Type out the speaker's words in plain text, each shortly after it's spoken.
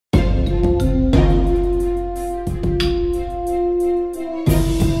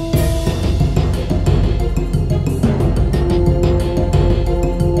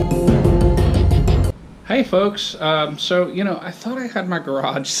folks. So, I thought I had my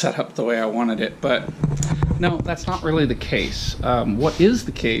garage set up the way I wanted it, but no, that's not really the case. What is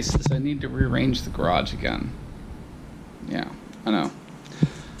the case is I need to rearrange the garage again. Yeah, I know.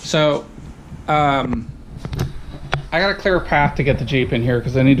 So, I got a clear path to get the Jeep in here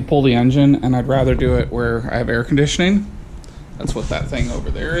because I need to pull the engine, and I'd rather do it where I have air conditioning. That's what that thing over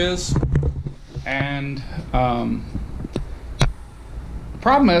there is. And the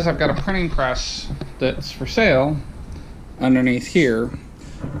problem is I've got a printing press that's for sale underneath here,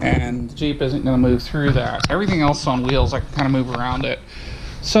 and the Jeep isn't going to move through that. Everything else on wheels, I can kind of move around it.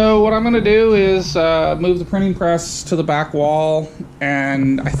 So what I'm going to do is move the printing press to the back wall,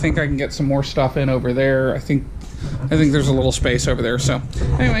 and I think I can get some more stuff in over there. I think there's a little space over there. So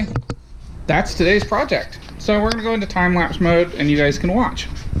anyway, that's today's project. So we're going to go into time-lapse mode, and you guys can watch.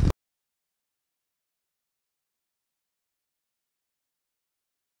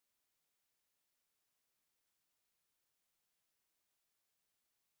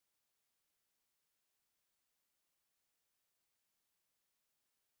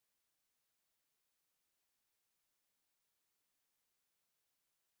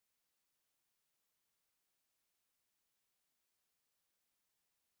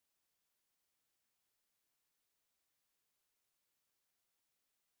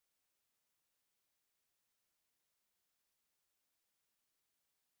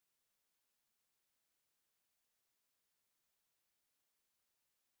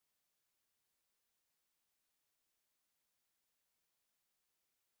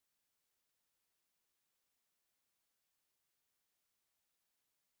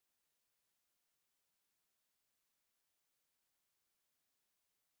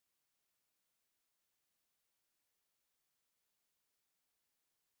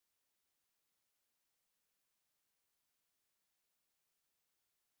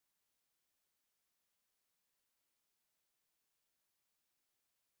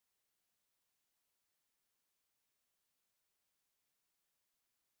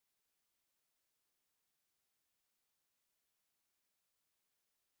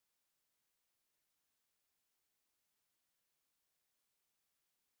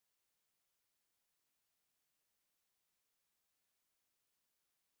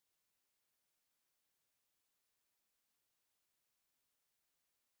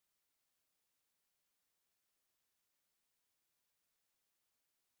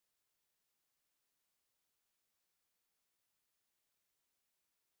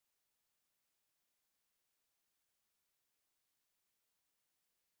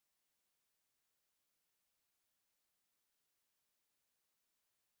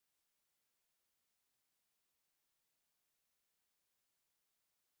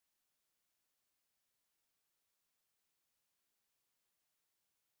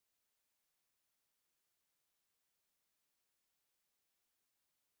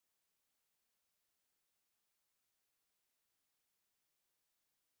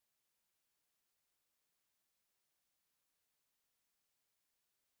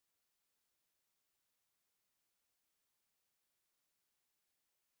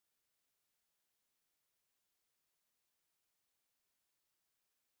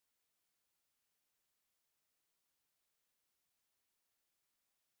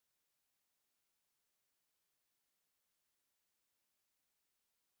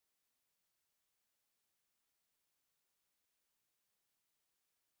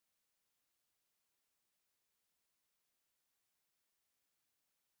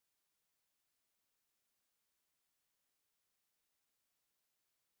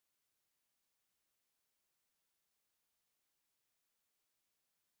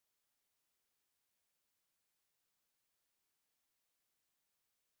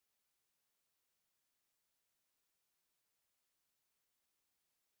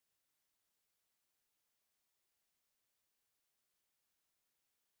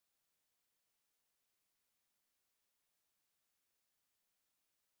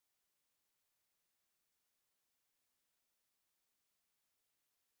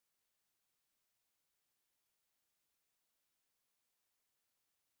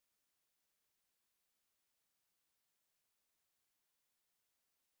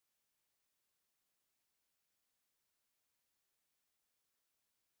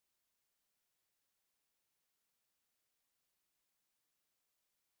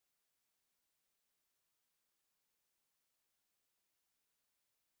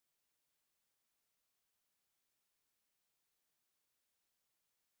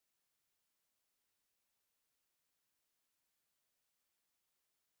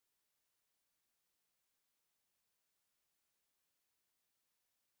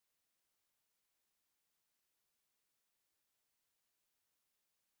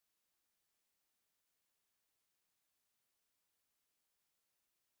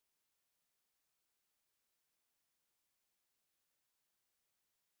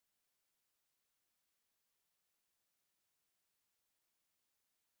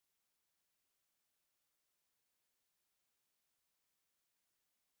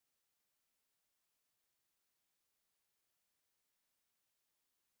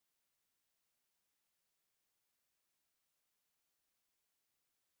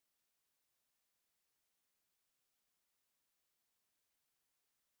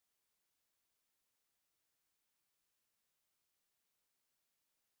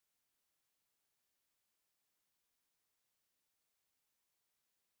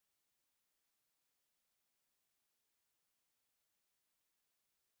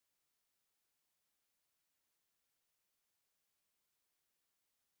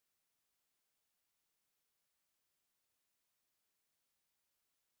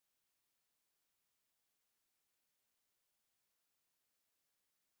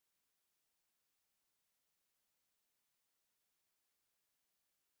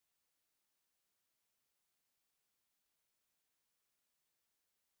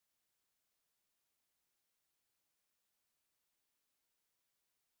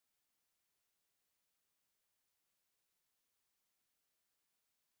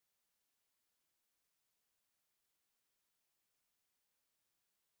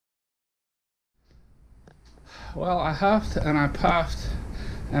 Well, I huffed and I puffed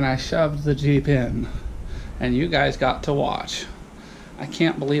and I shoved the Jeep in, and you guys got to watch. I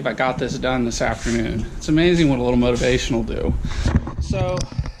can't believe I got this done this afternoon. It's amazing what a little motivation will do. So,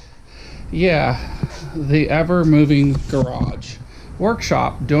 yeah, the ever-moving garage.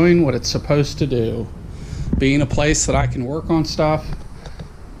 Workshop doing what it's supposed to do. Being a place that I can work on stuff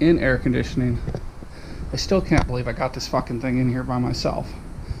in air conditioning. I still can't believe I got this fucking thing in here by myself.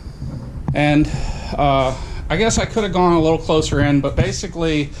 And I guess I could have gone a little closer in, but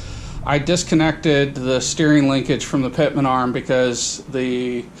basically I disconnected the steering linkage from the pitman arm because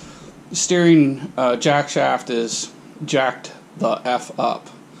the steering jack shaft is jacked the F up.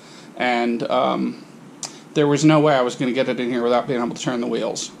 And there was no way I was going to get it in here without being able to turn the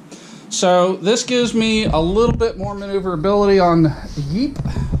wheels. So this gives me a little bit more maneuverability on the Jeep.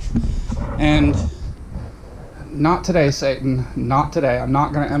 And not today, Satan. Not today. I'm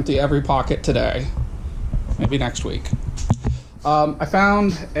not going to empty every pocket today. Maybe next week. I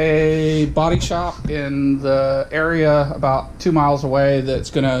found a body shop in the area about 2 miles away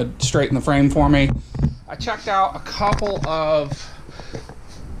that's going to straighten the frame for me. I checked out a couple of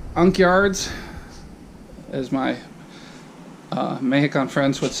unk yards, as my Mexican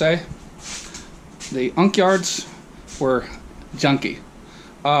friends would say. The unk yards were junky.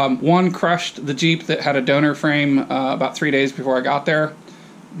 One crushed the Jeep that had a donor frame about 3 days before I got there.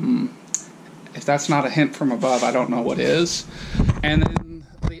 If that's not a hint from above, I don't know what is. And then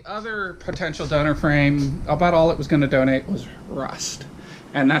the other potential donor frame, about all it was going to donate was rust.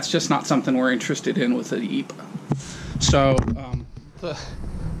 And that's just not something we're interested in with the Jeep. So,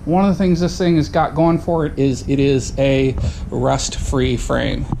 one of the things this thing has got going for it is a rust-free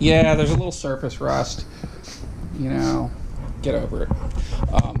frame. Yeah, there's a little surface rust. You know, get over it.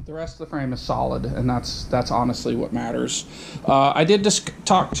 The rest of the frame is solid, and that's honestly what matters. I did just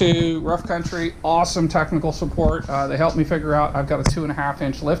talk to Rough Country. Awesome technical support. They helped me figure out I've got a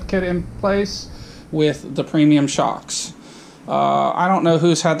 2.5-inch lift kit in place with the premium shocks. I don't know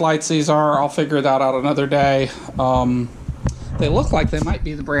whose headlights these are. I'll figure that out another day. They look like they might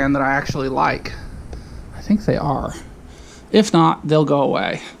be the brand that I actually like. I think they are. If not, they'll go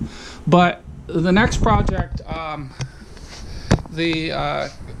away. But the next project,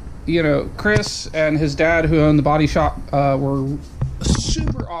 Chris and his dad, who owned the body shop, were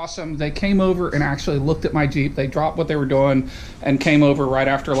super awesome. They came over and actually looked at my Jeep. They dropped what they were doing and came over right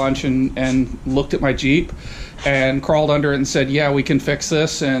after lunch and looked at my Jeep and crawled under it and said, yeah, we can fix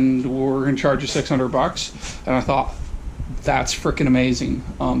this, and we're in charge of $600. And I thought, that's freaking amazing.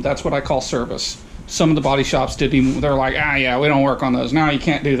 That's what I call service. Some of the body shops didn't even, they're like, yeah, we don't work on those. No, you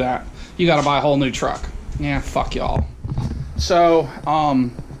can't do that. You got to buy a whole new truck. Yeah, fuck y'all. So,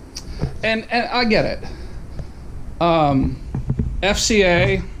 and I get it.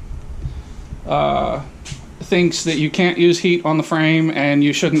 FCA thinks that you can't use heat on the frame and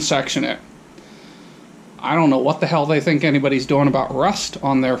you shouldn't section it. I don't know what the hell they think anybody's doing about rust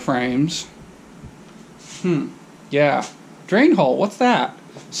on their frames. Yeah. Drain hole, what's that?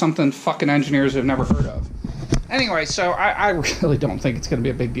 Something fucking engineers have never heard of. Anyway, so I really don't think it's going to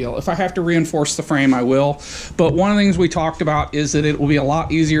be a big deal. If I have to reinforce the frame, I will. But one of the things we talked about is that it will be a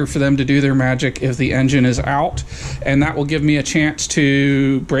lot easier for them to do their magic if the engine is out. And that will give me a chance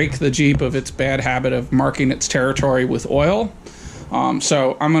to break the Jeep of its bad habit of marking its territory with oil.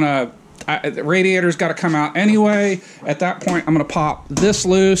 So I'm going to... the radiator's got to come out anyway. At that point, I'm going to pop this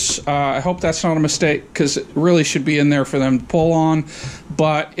loose. I hope that's not a mistake, because it really should be in there for them to pull on.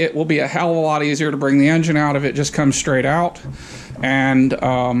 But it will be a hell of a lot easier to bring the engine out if it just comes straight out. And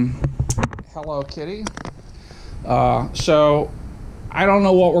hello, kitty. So I don't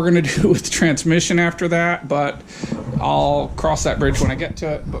know what we're going to do with the transmission after that, but I'll cross that bridge when I get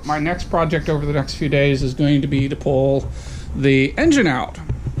to it. But my next project over the next few days is going to be to pull the engine out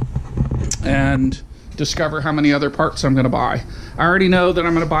and discover how many other parts I'm going to buy. I already know that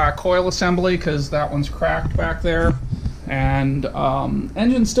I'm going to buy a coil assembly because that one's cracked back there, and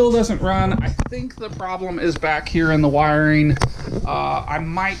engine still doesn't run. I think the problem is back here in the wiring. I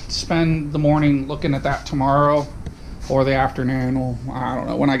might spend the morning looking at that tomorrow or the afternoon. Well, I don't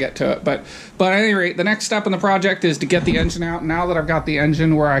know when I get to it, but at any rate, the next step in the project is to get the engine out. Now that I've got the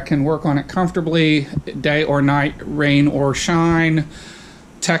engine where I can work on it comfortably, day or night, rain or shine,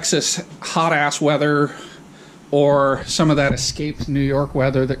 Texas hot-ass weather, or some of that escaped New York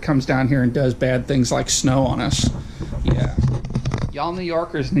weather that comes down here and does bad things like snow on us. Yeah. Y'all New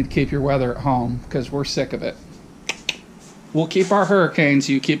Yorkers need to keep your weather at home, because we're sick of it. We'll keep our hurricanes,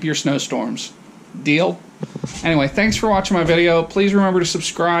 you keep your snowstorms. Deal? Anyway, thanks for watching my video. Please remember to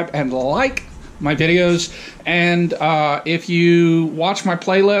subscribe and like my videos. And if you watch my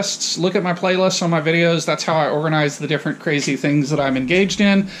playlists, look at my playlists on my videos, that's how I organize the different crazy things that I'm engaged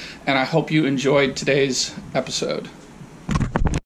in. And I hope you enjoyed today's episode.